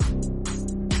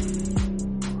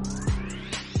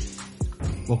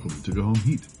Welcome to Go Home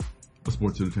Heat, a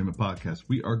sports entertainment podcast.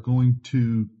 we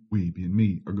being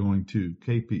me, are going to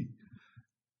KP,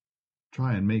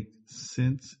 try and make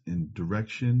sense and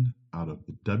direction out of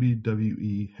the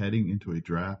WWE heading into a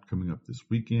draft coming up this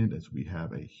weekend, as we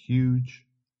have a huge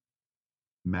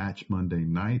match Monday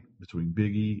night between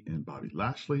Big E and Bobby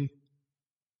Lashley.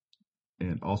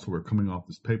 And also we're coming off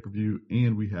this pay-per-view,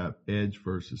 and we have Edge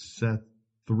versus Seth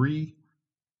 3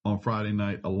 on Friday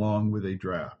night, along with a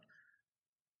draft.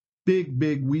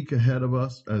 Big week ahead of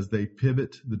us as they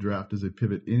pivot. The draft is a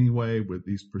pivot anyway, with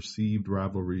these perceived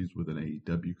rivalries with an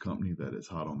AEW company that is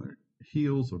hot on their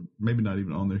heels, or maybe not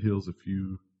even on their heels if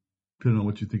you, depending on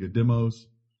what you think of demos,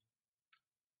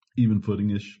 even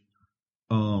footing-ish.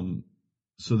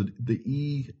 So the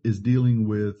E is dealing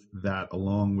with that,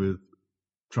 along with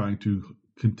trying to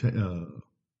continue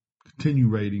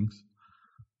ratings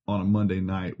on a Monday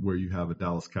night where you have a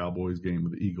Dallas Cowboys game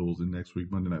with the Eagles, and next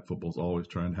week Monday Night Football is always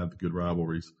trying to have the good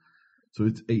rivalries. So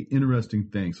it's an interesting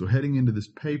thing. So heading into this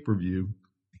pay-per-view,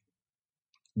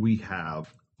 we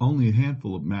have only a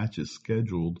handful of matches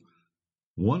scheduled,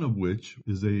 one of which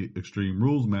is a Extreme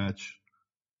Rules match.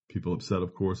 People upset,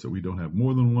 of course, that we don't have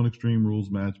more than one Extreme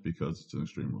Rules match because it's an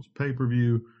Extreme Rules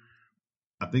pay-per-view.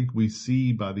 I think we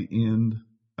see by the end,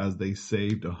 as they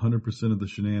saved 100% of the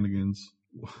shenanigans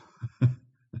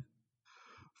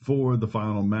for the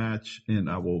final match, and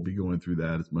I will be going through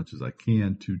that as much as I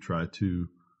can to try to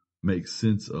make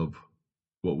sense of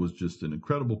what was just an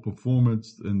incredible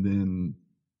performance, and then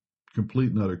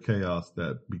complete and utter chaos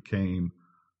that became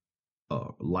a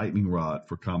lightning rod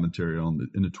for commentary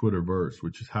in the Twitterverse,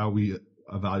 which is how we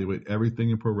evaluate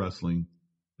everything in pro wrestling,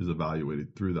 is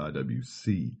evaluated through the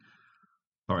IWC.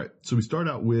 All right, so we start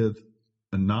out with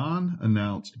a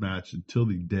non-announced match until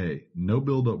the day. No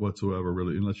build-up whatsoever,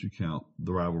 really, unless you count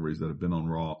the rivalries that have been on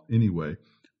Raw anyway,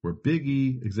 where Big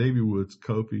E, Xavier Woods,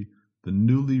 Kofi, the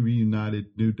newly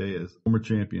reunited New Day as former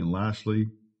champion Lashley,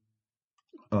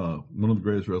 one of the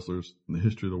greatest wrestlers in the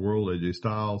history of the world, AJ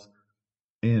Styles,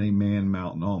 and a Man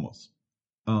Mountain Almost.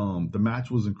 The match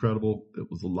was incredible.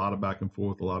 It was a lot of back and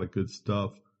forth, a lot of good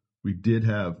stuff. We did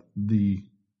have the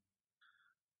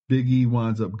Big E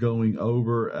winds up going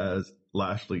over as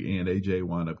Lashley and AJ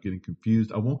wind up getting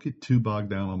confused. I won't get too bogged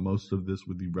down on most of this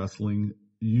with the wrestling.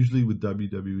 Usually with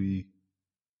WWE,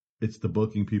 it's the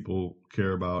booking people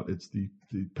care about. It's the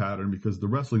pattern, because the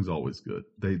wrestling's always good.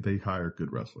 They hire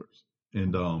good wrestlers.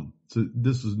 And so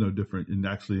this is no different. And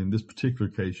actually, in this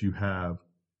particular case, you have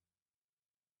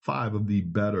 5 of the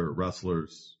better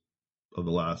wrestlers of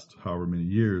the last however many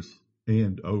years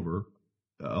and over,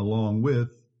 along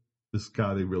with this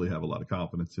guy they really have a lot of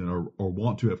confidence in, or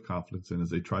want to have confidence in, as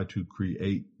they try to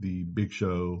create the Big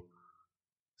Show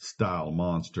style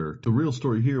monster. The real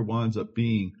story here winds up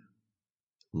being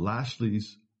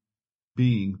Lashley's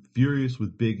being furious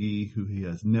with Big E, who he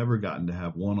has never gotten to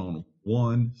have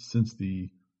one-on-one since the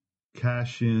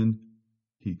cash-in.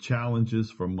 He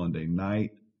challenges for Monday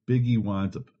night. Big E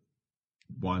winds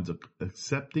up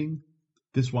accepting.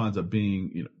 This winds up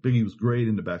being, Big E was great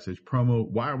in the backstage promo.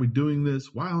 Why are we doing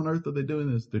this? Why on earth are they doing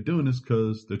this? They're doing this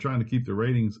because they're trying to keep the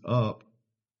ratings up,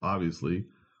 obviously,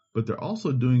 but they're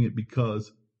also doing it because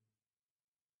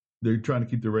they're trying to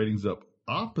keep the ratings up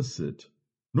opposite.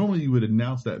 Normally you would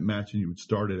announce that match and you would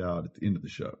start it out at the end of the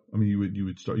show. I mean, you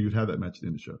would have that match at the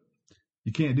end of the show.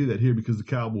 You can't do that here because the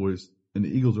Cowboys and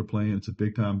the Eagles are playing. It's a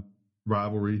big time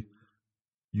rivalry.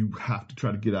 You have to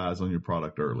try to get eyes on your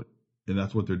product early. And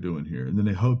that's what they're doing here. And then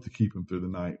they hope to keep him through the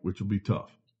night, which will be tough.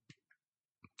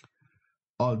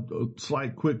 A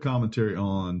slight quick commentary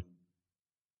on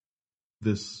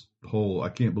this whole, I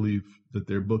can't believe that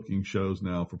they're booking shows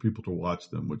now for people to watch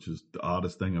them, which is the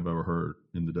oddest thing I've ever heard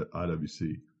in the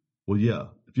IWC. Well, yeah,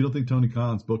 if you don't think Tony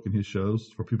Khan's booking his shows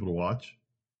for people to watch,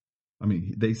 I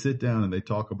mean, they sit down and they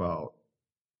talk about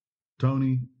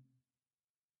Tony,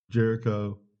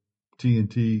 Jericho,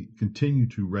 TNT, continue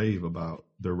to rave about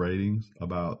their ratings,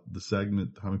 about the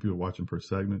segment, how many people are watching per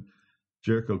segment.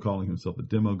 Jericho calling himself a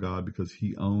demo god because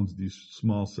he owns these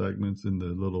small segments and the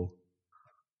little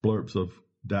blurps of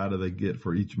data they get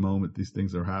for each moment these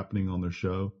things are happening on their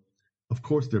show. Of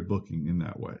course they're booking in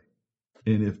that way.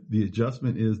 And if the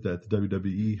adjustment is that the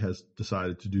WWE has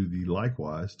decided to do the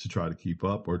likewise to try to keep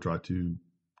up or try to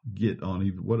get on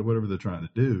even whatever they're trying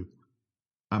to do,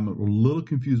 I'm a little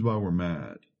confused why we're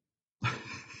mad.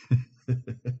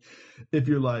 If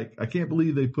you're like, I can't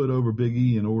believe they put over Big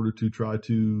E in order to try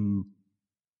to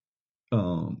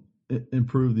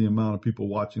improve the amount of people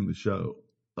watching the show.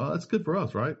 That's good for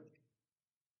us, right?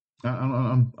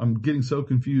 I'm getting so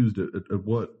confused at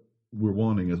what we're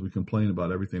wanting as we complain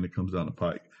about everything that comes down the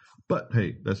pike. But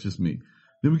hey, that's just me.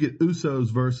 Then we get Usos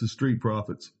versus Street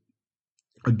Profits.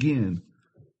 Again,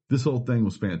 this whole thing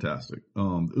was fantastic. The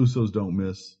Usos don't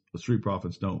miss. The Street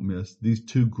Profits don't miss. These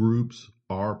two groups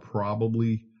are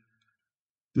probably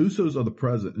 – the Usos are the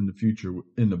present and the future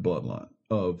in the bloodline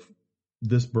of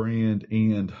this brand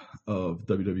and of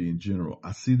WWE in general.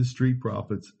 I see the Street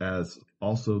Profits as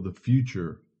also the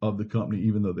future of the company,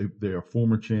 even though they are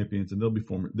former champions and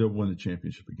they'll win the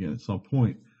championship again at some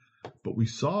point. But we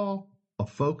saw a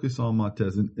focus on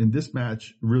Montez, and this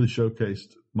match really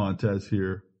showcased Montez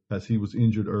here as he was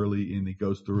injured early and he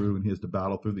goes through and he has to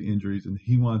battle through the injuries and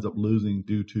he winds up losing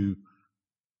due to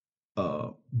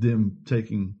them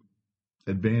taking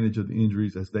advantage of the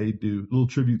injuries as they do. Little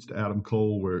tributes to Adam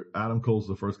Cole, where Adam Cole's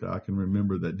the first guy I can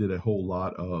remember that did a whole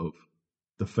lot of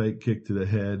the fake kick to the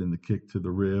head and the kick to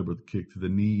the rib or the kick to the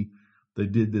knee. They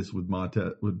did this with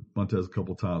Montez a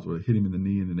couple of times where they hit him in the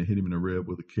knee and then they hit him in the rib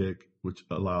with a kick, which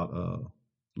allowed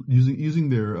using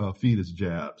their feet as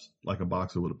jabs like a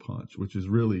boxer would a punch, which is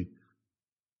really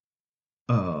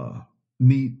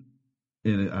neat.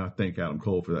 And I thank Adam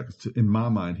Cole for that because in my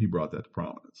mind, he brought that to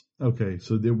prominence. Okay,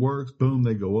 so it works. Boom,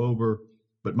 they go over.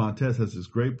 But Montez has this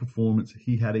great performance.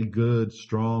 He had a good,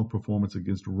 strong performance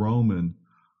against Roman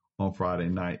on Friday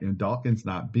night. And Dawkins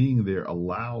not being there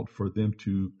allowed for them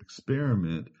to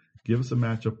experiment, give us a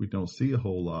matchup we don't see a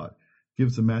whole lot, give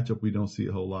us a matchup we don't see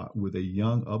a whole lot with a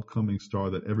young upcoming star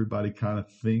that everybody kind of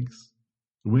thinks,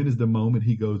 when is the moment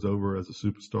he goes over as a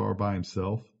superstar by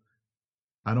himself?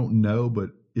 I don't know,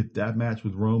 but if that match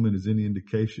with Roman is any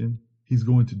indication, he's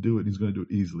going to do it. He's going to do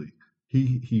it easily.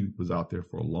 He was out there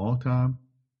for a long time.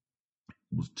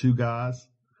 It was two guys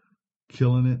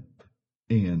killing it,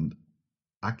 and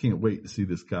I can't wait to see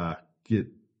this guy get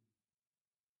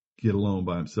alone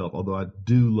by himself, although I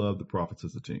do love the Profits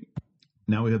as a team.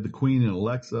 Now we have the Queen and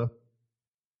Alexa.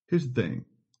 Here's the thing.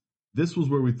 This was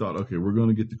where we thought, okay, we're going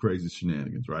to get the crazy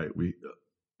shenanigans, right?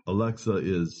 Alexa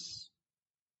is,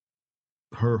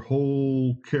 her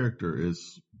whole character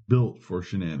is built for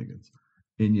shenanigans,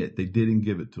 and yet they didn't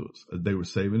give it to us. They were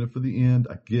saving it for the end.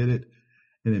 I get it.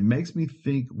 And it makes me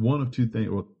think one of two things,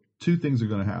 well, two things are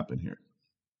going to happen here.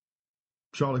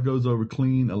 Charlotte goes over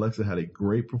clean. Alexa had a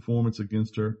great performance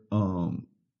against her.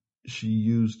 She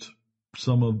used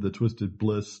some of the Twisted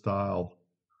Bliss style,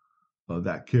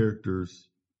 that character's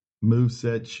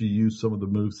moveset. She used some of the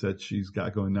moveset she's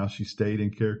got going now. She stayed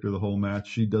in character the whole match.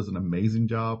 She does an amazing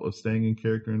job of staying in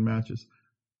character in matches.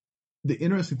 The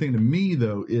interesting thing to me,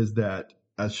 though, is that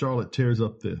as Charlotte tears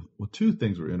up two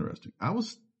things were interesting. I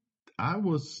was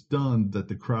stunned that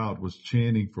the crowd was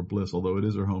chanting for Bliss, although it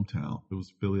is her hometown. It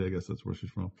was Philly, I guess that's where she's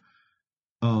from.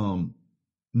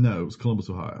 No, it was Columbus,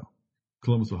 Ohio.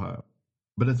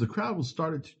 But as the crowd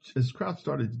started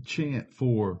to chant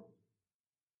for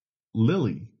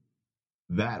Lily,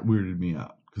 that weirded me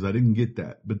out because I didn't get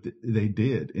that, but they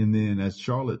did. And then as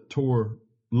Charlotte tore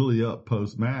Lily up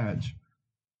post-match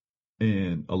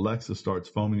and Alexa starts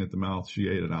foaming at the mouth, she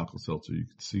ate an Alka-Seltzer. You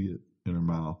could see it in her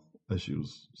mouth as she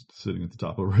was sitting at the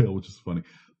top of the rail, which is funny.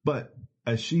 But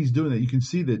as she's doing that, you can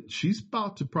see that she's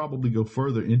about to probably go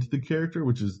further into the character,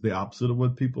 which is the opposite of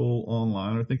what people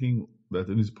online are thinking that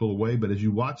they need to pull away. But as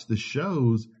you watch the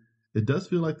shows, it does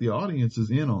feel like the audience is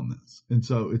in on this. And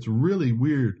so it's really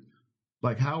weird.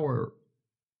 Like, how are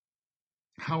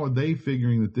they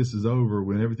figuring that this is over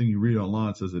when everything you read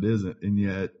online says it isn't, and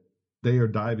yet they are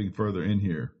diving further in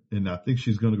here? And I think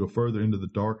she's going to go further into the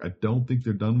dark. I don't think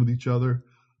they're done with each other,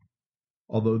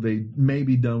 although they may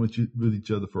be done with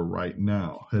each other for right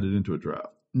now, headed into a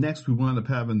draft. Next, we wound up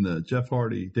having the Jeff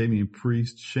Hardy, Damian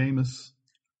Priest, Sheamus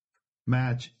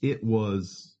match. It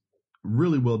was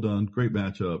really well done. Great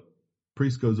matchup.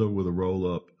 Priest goes over with a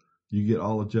roll-up. You get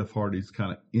all of Jeff Hardy's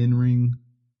kind of in-ring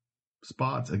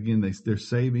spots. Again, they're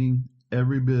saving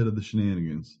every bit of the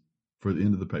shenanigans for the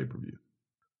end of the pay-per-view.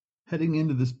 Heading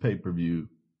into this pay-per-view,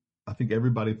 I think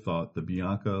everybody thought the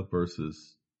Bianca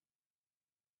versus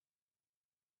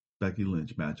Becky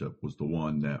Lynch matchup was the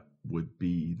one that would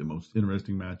be the most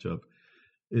interesting matchup.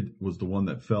 It was the one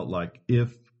that felt like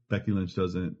if Becky Lynch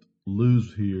doesn't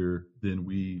lose here, then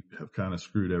we have kind of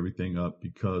screwed everything up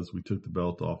because we took the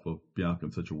belt off of Bianca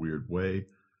in such a weird way.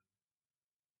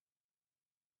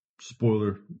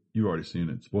 Spoiler, you've already seen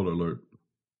it. Spoiler alert,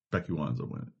 Becky winds up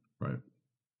winning, right?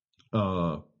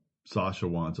 Sasha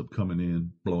winds up coming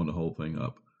in, blowing the whole thing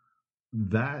up.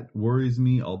 That worries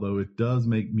me, although it does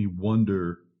make me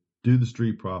wonder, do the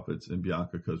Street Profits and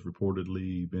Bianca, because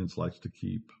reportedly Vince likes to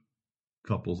keep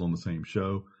couples on the same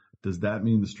show. Does that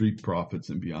mean the Street Profits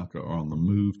and Bianca are on the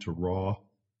move to Raw?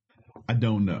 I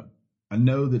don't know. I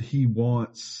know that he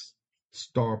wants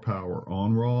star power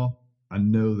on Raw. I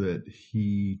know that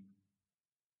he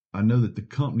I know that the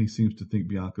company seems to think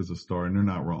Bianca's a star, and they're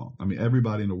not wrong. I mean,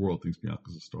 everybody in the world thinks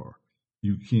Bianca's a star.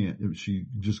 You can't, she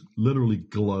just literally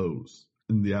glows,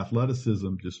 and the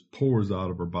athleticism just pours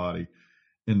out of her body.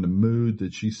 And the mood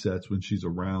that she sets when she's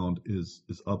around is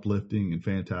uplifting and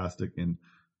fantastic. And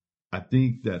I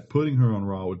think that putting her on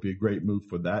Raw would be a great move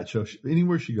for that show.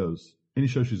 Anywhere she goes, any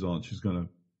show she's on, she's going to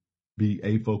be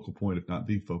a focal point, if not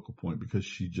the focal point, because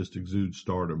she just exudes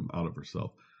stardom out of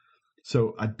herself.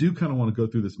 So I do kind of want to go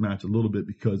through this match a little bit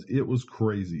because it was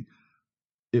crazy.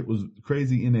 It was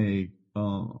crazy in a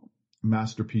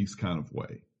masterpiece kind of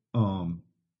way.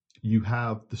 You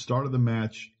have the start of the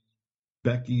match.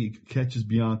 Becky catches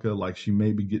Bianca like she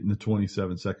may be getting the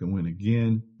 27-second win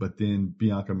again, but then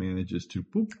Bianca manages to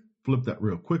flip that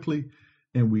real quickly.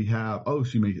 And we have,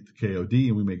 she may hit the KOD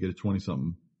and we may get a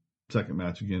 20-something second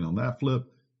match again on that flip.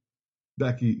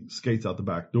 Becky skates out the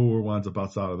back door, winds up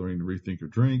outside of the ring to rethink her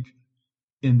drink.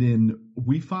 And then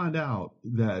we find out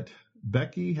that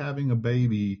Becky having a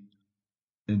baby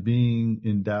and being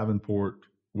in Davenport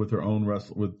with her own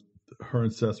with her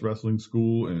and Seth's wrestling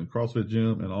school and CrossFit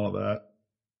gym and all of that,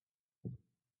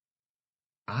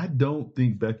 I don't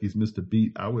think Becky's missed a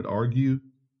beat. I would argue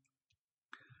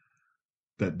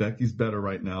that Becky's better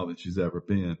right now than she's ever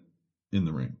been in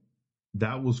the ring.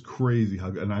 That was crazy.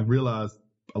 And I realized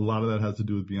a lot of that has to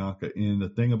do with Bianca. And the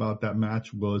thing about that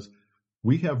match was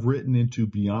we have written into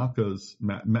Bianca's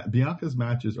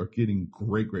matches are getting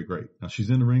great. Now she's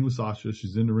in the ring with Sasha.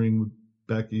 She's in the ring with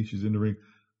Becky. She's in the ring.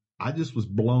 I just was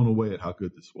blown away at how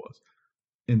good this was.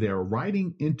 And they are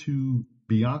writing into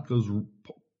Bianca's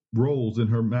roles in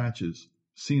her matches,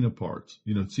 Cena parts.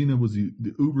 Cena was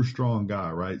the uber strong guy,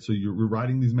 right? So you're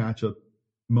writing these matchup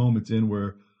moments in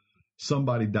where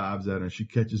somebody dives at her and she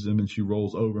catches him and she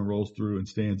rolls over and rolls through and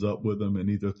stands up with him and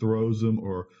either throws him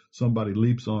or somebody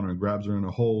leaps on her and grabs her in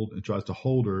a hold and tries to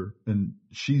hold her. And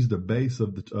she's the base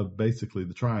of basically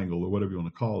the triangle or whatever you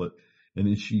want to call it. And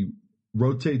then she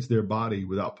rotates their body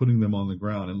without putting them on the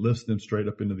ground and lifts them straight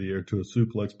up into the air to a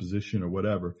suplex position or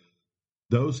whatever.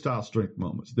 Those style strength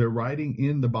moments. They're writing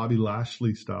in the Bobby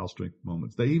Lashley style strength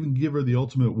moments. They even give her the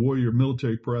Ultimate Warrior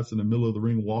military press in the middle of the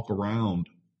ring walk around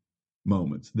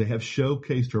moments. They have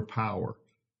showcased her power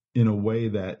in a way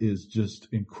that is just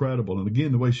incredible. And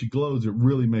again, the way she glows, it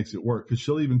really makes it work because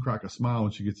she'll even crack a smile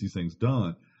when she gets these things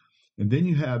done. And then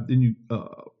you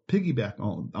piggyback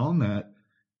on that.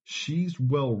 She's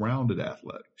well-rounded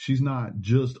athletic. She's not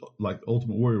just like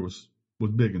Ultimate Warrior was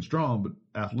big and strong, but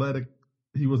athletic.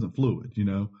 He wasn't fluid,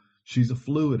 She's a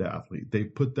fluid athlete.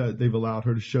 They've allowed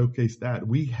her to showcase that.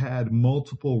 We had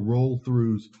multiple roll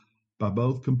throughs by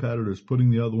both competitors, putting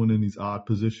the other one in these odd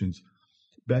positions.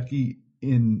 Becky,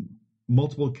 in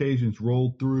multiple occasions,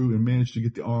 rolled through and managed to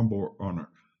get the armbar on her.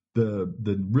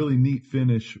 The really neat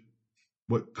finish,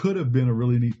 what could have been a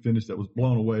really neat finish that was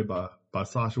blown away by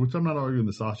Sasha, which I'm not arguing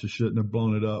that Sasha shouldn't have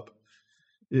blown it up.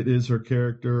 It is her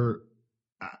character.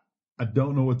 I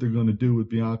don't know what they're going to do with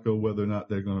Bianca, whether or not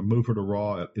they're going to move her to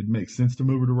Raw. It makes sense to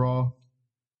move her to Raw.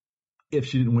 If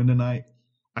she didn't win tonight,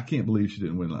 I can't believe she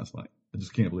didn't win last night. I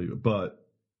just can't believe it. But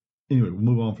anyway, we'll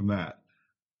move on from that.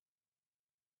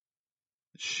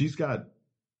 She's got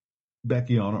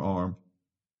Becky on her arm.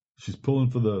 She's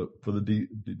pulling for the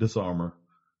disarmer,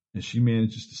 and she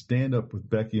manages to stand up with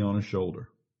Becky on her shoulder.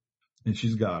 And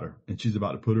she's got her, and she's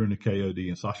about to put her in the KOD,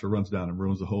 and Sasha runs down and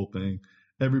ruins the whole thing.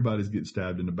 Everybody's getting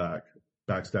stabbed in the back,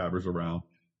 backstabbers around.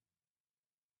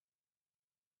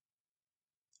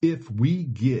 If we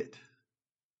get,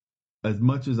 as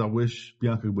much as I wish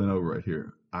Bianca went over right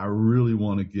here, I really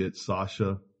want to get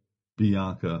Sasha,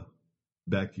 Bianca,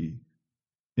 Becky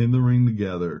in the ring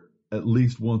together at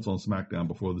least once on SmackDown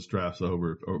before this draft's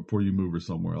over or before you move her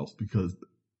somewhere else, because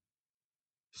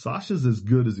Sasha's as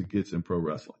good as it gets in pro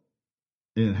wrestling.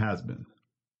 And it has been.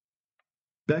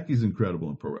 Becky's incredible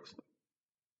in pro wrestling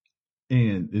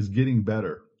and is getting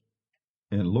better.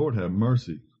 And Lord have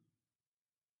mercy,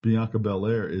 Bianca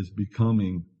Belair is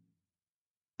becoming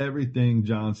everything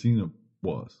John Cena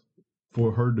was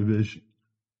for her division.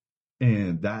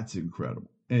 And that's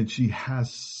incredible. And she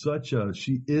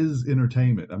is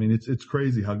entertainment. I mean, it's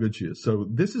crazy how good she is. So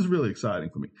this is really exciting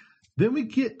for me. Then we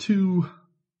get to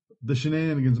the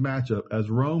shenanigans matchup as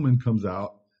Roman comes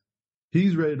out.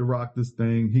 He's ready to rock this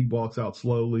thing. He walks out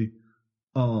slowly.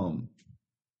 Then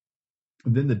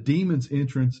the Demons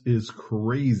entrance is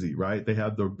crazy, right? They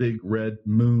have their big red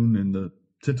moon and the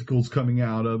tentacles coming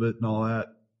out of it and all that.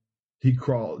 He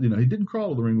crawled, he didn't crawl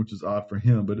to the ring, which is odd for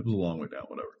him, but it was a long way down,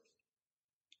 whatever.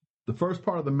 The first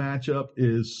part of the matchup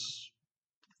is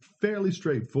fairly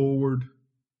straightforward.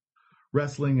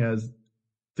 Wrestling as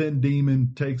Finn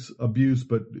Demon takes abuse,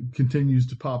 but continues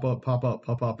to pop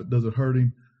up. It doesn't hurt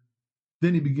him.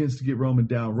 Then he begins to get Roman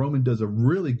down. Roman does a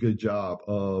really good job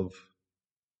of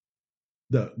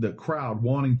the crowd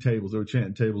wanting tables. They were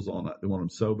chanting tables all night. They want them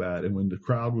so bad. And when the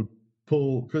crowd would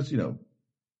pull, because,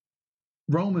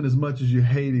 Roman, as much as you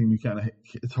hate him,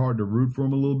 it's hard to root for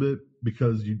him a little bit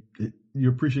because you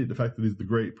appreciate the fact that he's the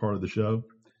great part of the show.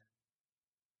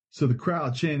 So the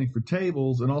crowd chanting for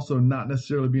tables and also not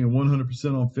necessarily being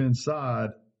 100% on Finn's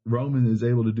side, Roman is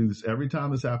able to do this every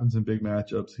time this happens in big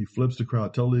matchups. He flips the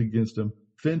crowd totally against him.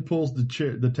 Finn pulls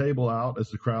the table out as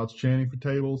the crowd's chanting for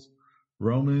tables.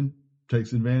 Roman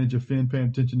takes advantage of Finn paying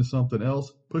attention to something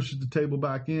else, pushes the table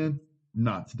back in.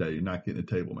 Not today. You're not getting a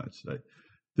table match today.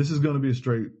 This is going to be a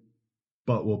straight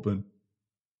butt whooping.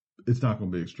 It's not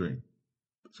going to be extreme.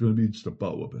 It's going to be just a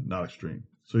butt whooping, not extreme.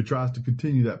 So he tries to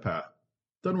continue that path.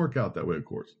 Doesn't work out that way, of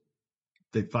course.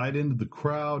 They fight into the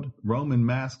crowd. Roman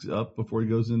masks up before he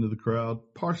goes into the crowd.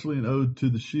 Partially an ode to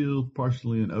the Shield,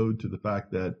 partially an ode to the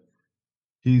fact that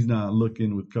he's not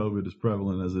looking with COVID as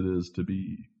prevalent as it is to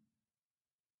be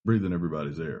breathing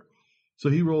everybody's air. So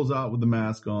he rolls out with the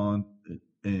mask on,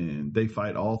 and they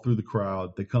fight all through the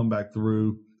crowd. They come back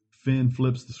through. Finn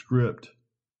flips the script.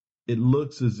 It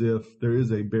looks as if there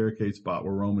is a barricade spot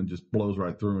where Roman just blows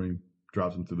right through him,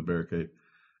 drops him through the barricade.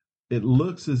 It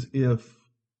looks as if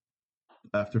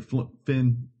after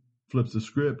Finn flips the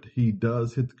script, he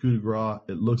does hit the coup de grace.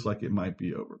 It looks like it might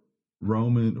be over.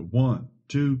 Roman, 1,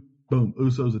 2, boom.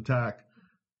 Usos attack.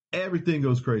 Everything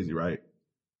goes crazy, right?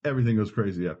 Everything goes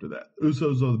crazy after that.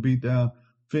 Usos are the beatdown.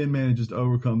 Finn manages to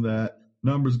overcome that.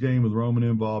 Numbers game with Roman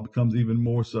involved becomes even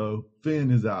more so.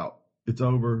 Finn is out. It's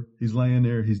over. He's laying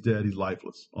there. He's dead. He's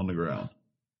lifeless on the ground.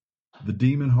 The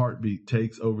demon heartbeat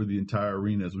takes over the entire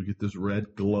arena as we get this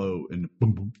red glow and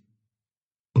boom, boom,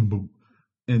 boom, boom.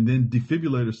 And then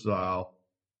defibrillator style,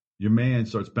 your man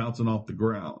starts bouncing off the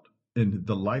ground. And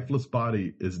the lifeless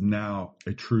body is now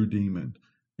a true demon.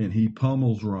 And he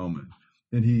pummels Roman.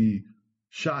 And he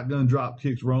shotgun drop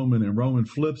kicks Roman. And Roman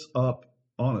flips up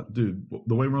on it. Dude,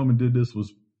 the way Roman did this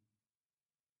was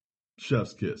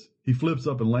chef's kiss. He flips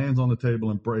up and lands on the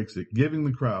table and breaks it, giving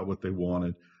the crowd what they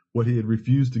wanted, what he had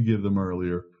refused to give them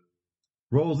earlier.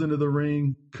 Rolls into the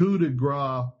ring, coup de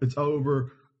grace, it's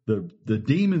over. The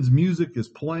demon's music is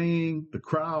playing. The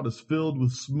crowd is filled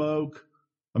with smoke.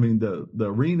 I mean, the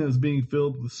arena is being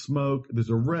filled with smoke. There's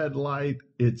a red light.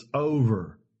 It's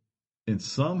over. And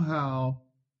somehow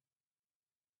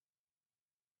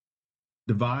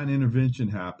divine intervention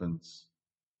happens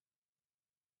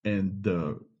and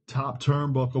the top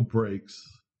turnbuckle breaks.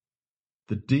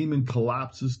 The demon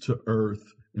collapses to earth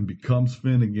and becomes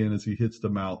Finn again as he hits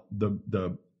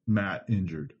the mat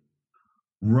injured.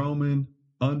 Roman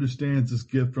understands this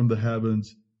gift from the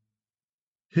heavens,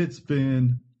 hits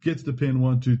Finn, gets the pin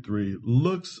 1, 2, 3,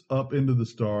 looks up into the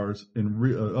stars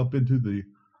and up into the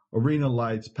arena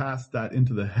lights, past that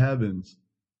into the heavens,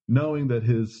 knowing that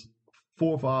his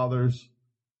forefathers,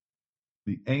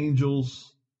 the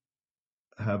angels,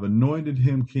 have anointed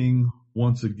him king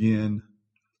once again.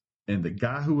 And the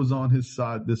guy who was on his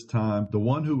side this time, the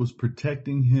one who was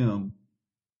protecting him,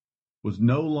 was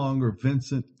no longer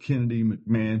Vincent Kennedy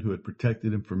McMahon, who had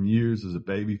protected him from years as a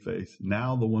babyface.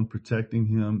 Now the one protecting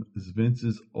him is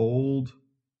Vince's old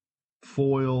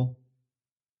foil,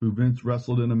 who Vince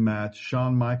wrestled in a match,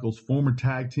 Shawn Michaels' former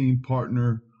tag team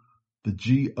partner, the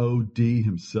God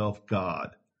himself,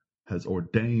 God, has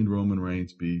ordained Roman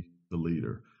Reigns be the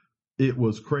leader. It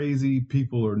was crazy.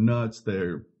 People are nuts.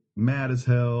 They're mad as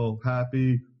hell,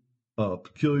 happy,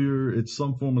 peculiar. It's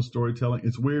some form of storytelling.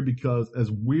 It's weird because as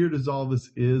weird as all this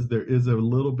is, there is a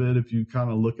little bit, if you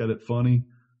kind of look at it funny,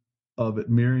 of it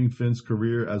mirroring Finn's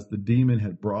career as the demon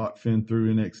had brought Finn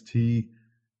through NXT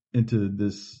into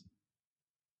this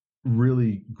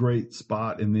really great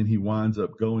spot. And then he winds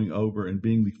up going over and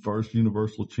being the first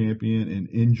Universal Champion, and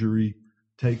injury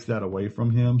takes that away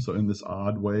from him. So in this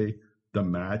odd way, the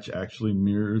match actually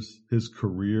mirrors his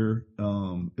career.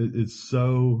 It's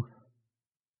so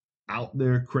out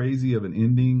there crazy of an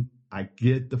ending. I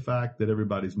get the fact that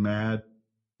everybody's mad.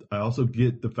 I also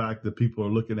get the fact that people are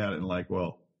looking at it and like,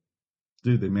 well,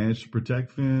 dude, they managed to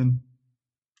protect Finn.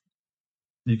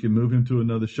 You can move him to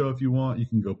another show if you want. You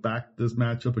can go back to this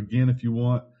matchup again if you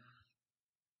want.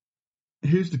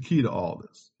 Here's the key to all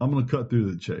this. I'm going to cut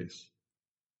through the chase.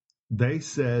 They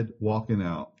said walking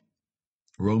out,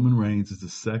 Roman Reigns is the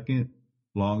second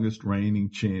longest reigning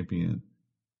champion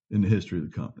in the history of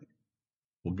the company.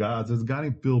 Well, guys, there's a guy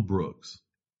named Phil Brooks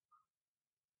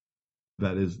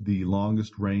that is the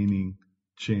longest reigning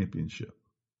championship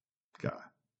guy.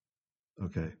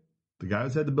 Okay. The guy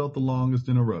who's had the belt the longest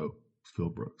in a row Phil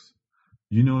Brooks.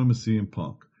 You know him as CM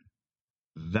Punk.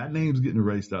 That name's getting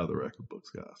erased out of the record books,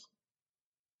 guys.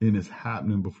 And it's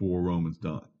happening before Roman's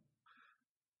done.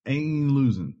 Ain't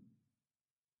losing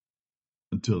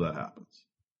until that happens.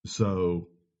 So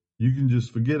you can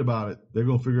just forget about it. They're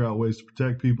going to figure out ways to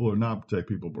protect people or not protect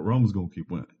people, but Roman's going to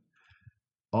keep winning.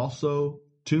 Also,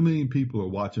 2 million people are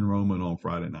watching Roman on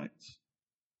Friday nights.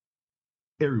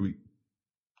 Every week.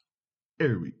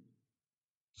 Every week.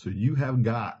 So you have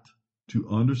got to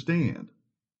understand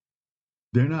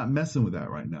they're not messing with that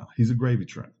right now. He's a gravy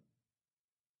train.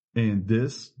 And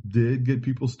this did get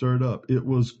people stirred up. It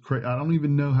was crazy. I don't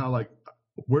even know how,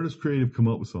 where does creative come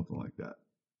up with something like that?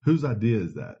 Whose idea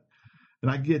is that? And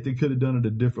I get they could have done it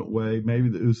a different way. Maybe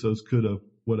the Usos could have,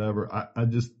 whatever.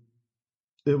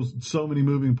 It was so many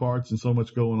moving parts and so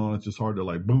much going on. It's just hard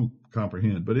to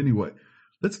comprehend. But anyway,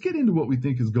 let's get into what we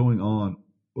think is going on.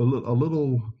 A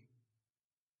little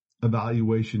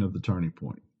evaluation of the turning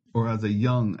point. Or as a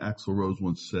young Axl Rose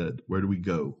once said, where do we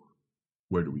go?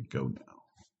 Where do we go now?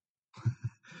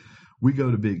 We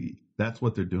go to Big E. That's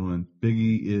what they're doing. Big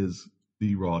E is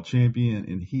the Raw champion,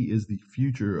 and he is the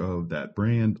future of that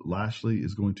brand. Lashley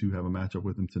is going to have a matchup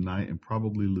with him tonight and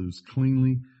probably lose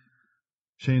cleanly.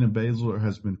 Shayna Baszler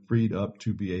has been freed up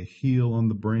to be a heel on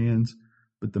the brands.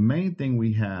 But the main thing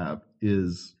we have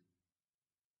is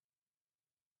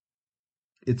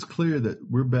it's clear that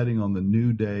we're betting on the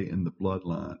New Day and the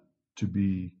Bloodline to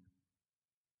be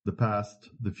the past,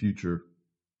 the future,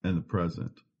 and the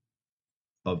present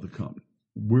of the company.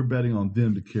 We're betting on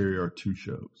them to carry our 2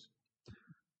 shows.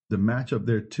 The matchup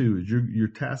there, too, is you're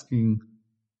tasking,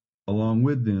 along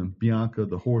with them, Bianca,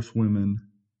 the Horsewomen,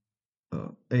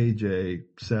 AJ,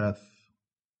 Seth,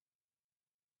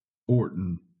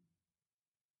 Orton,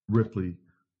 Ripley.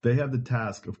 They have the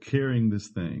task of carrying this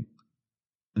thing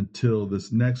until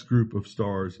this next group of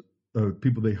stars,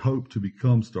 people they hope to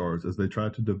become stars as they try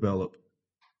to develop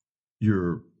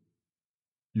your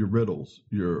Riddles,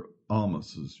 your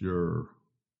Almases, your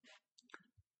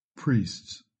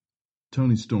Priests,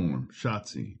 Tony Storm,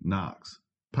 Shotzi, Knox,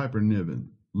 Piper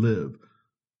Niven, Liv,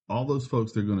 all those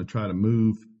folks, they're going to try to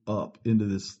move up into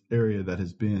this area that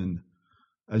has been,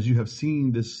 as you have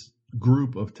seen, this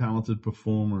group of talented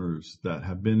performers that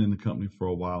have been in the company for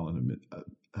a while and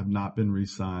have not been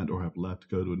re-signed or have left to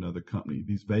go to another company.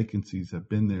 These vacancies have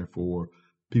been there for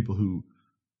people who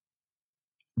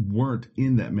weren't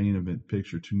in that main event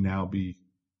picture to now be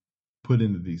put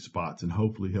into these spots and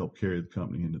hopefully help carry the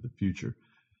company into the future.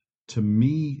 To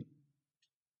me,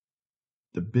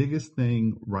 the biggest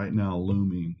thing right now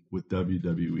looming with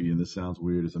WWE, and this sounds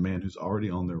weird, is a man who's already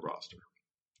on their roster,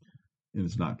 and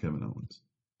it's not Kevin Owens.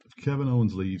 If Kevin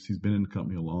Owens leaves, he's been in the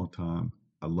company a long time.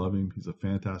 I love him. He's a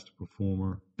fantastic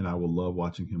performer, and I will love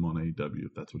watching him on AEW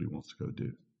if that's what he wants to go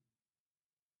do.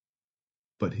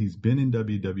 But he's been in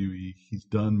WWE. He's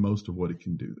done most of what he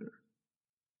can do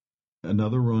there.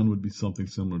 Another run would be something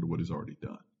similar to what he's already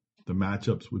done. The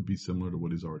matchups would be similar to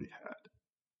what he's already had.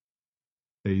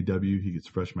 AEW, he gets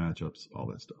fresh matchups, all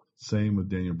that stuff. Same with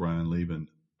Daniel Bryan leaving.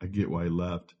 I get why he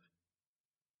left.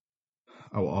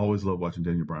 I will always love watching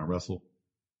Daniel Bryan wrestle.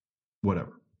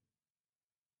 Whatever.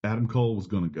 Adam Cole was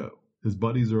going to go. His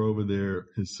buddies are over there.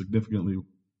 His significantly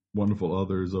wonderful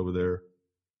other is over there.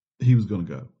 He was going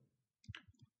to go.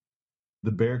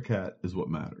 The Bearcat is what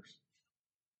matters.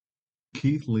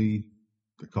 Keith Lee,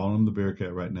 they're calling him the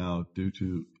Bearcat right now due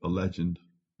to a legend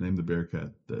named the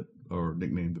Bearcat or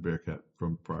nicknamed the Bearcat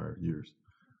from prior years.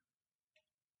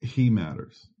 He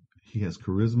matters. He has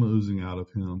charisma oozing out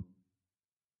of him.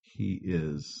 He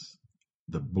is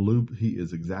he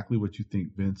is exactly what you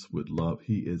think Vince would love.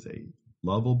 He is a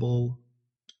lovable,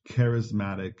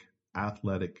 charismatic,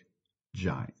 athletic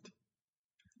giant.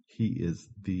 He is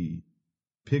the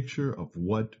picture of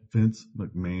what Vince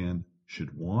McMahon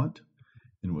should want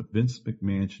and what Vince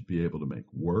McMahon should be able to make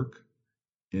work,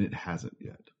 and it hasn't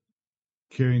yet.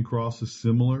 Karrion Kross is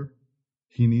similar.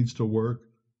 He needs to work,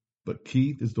 but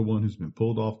Keith is the one who's been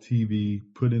pulled off TV,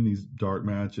 put in these dark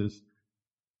matches.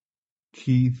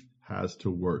 Keith has to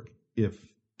work. If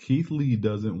Keith Lee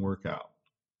doesn't work out,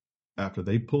 after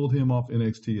they pulled him off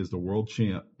NXT as the world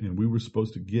champ, and we were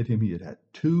supposed to get him, he had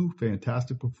 2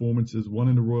 fantastic performances, one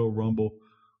in the Royal Rumble,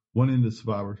 one in the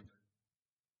Survivor.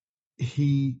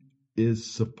 He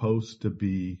is supposed to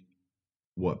be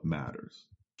what matters.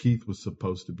 Keith was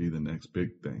supposed to be the next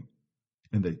big thing,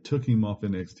 and they took him off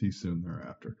NXT soon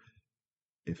thereafter.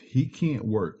 If he can't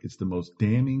work, it's the most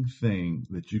damning thing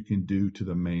that you can do to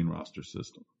the main roster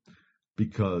system,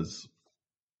 because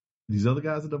these other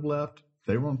guys that have left,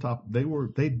 they were on top.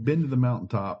 They'd been to the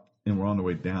mountaintop and were on their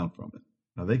way down from it.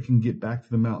 Now they can get back to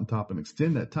the mountaintop and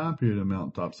extend that time period of the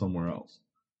mountaintop somewhere else.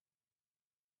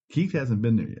 Keith hasn't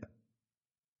been there yet.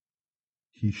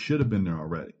 He should have been there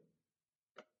already.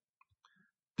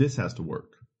 This has to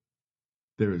work.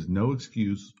 There is no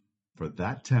excuse for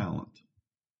that talent,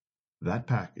 that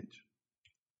package,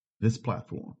 this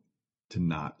platform to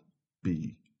not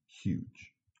be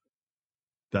huge.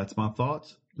 That's my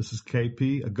thoughts. This is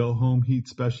KP, a Go Home Heat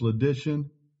Special Edition.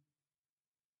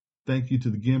 Thank you to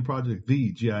the GIN Project,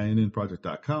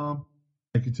 theginnproject.com.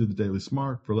 Thank you to the Daily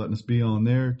Smart for letting us be on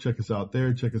there. Check us out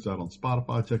there. Check us out on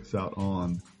Spotify. Check us out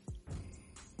on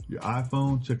your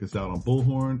iPhone. Check us out on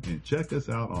Bullhorn. And check us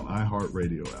out on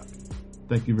iHeartRadio app.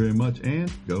 Thank you very much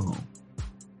and go home.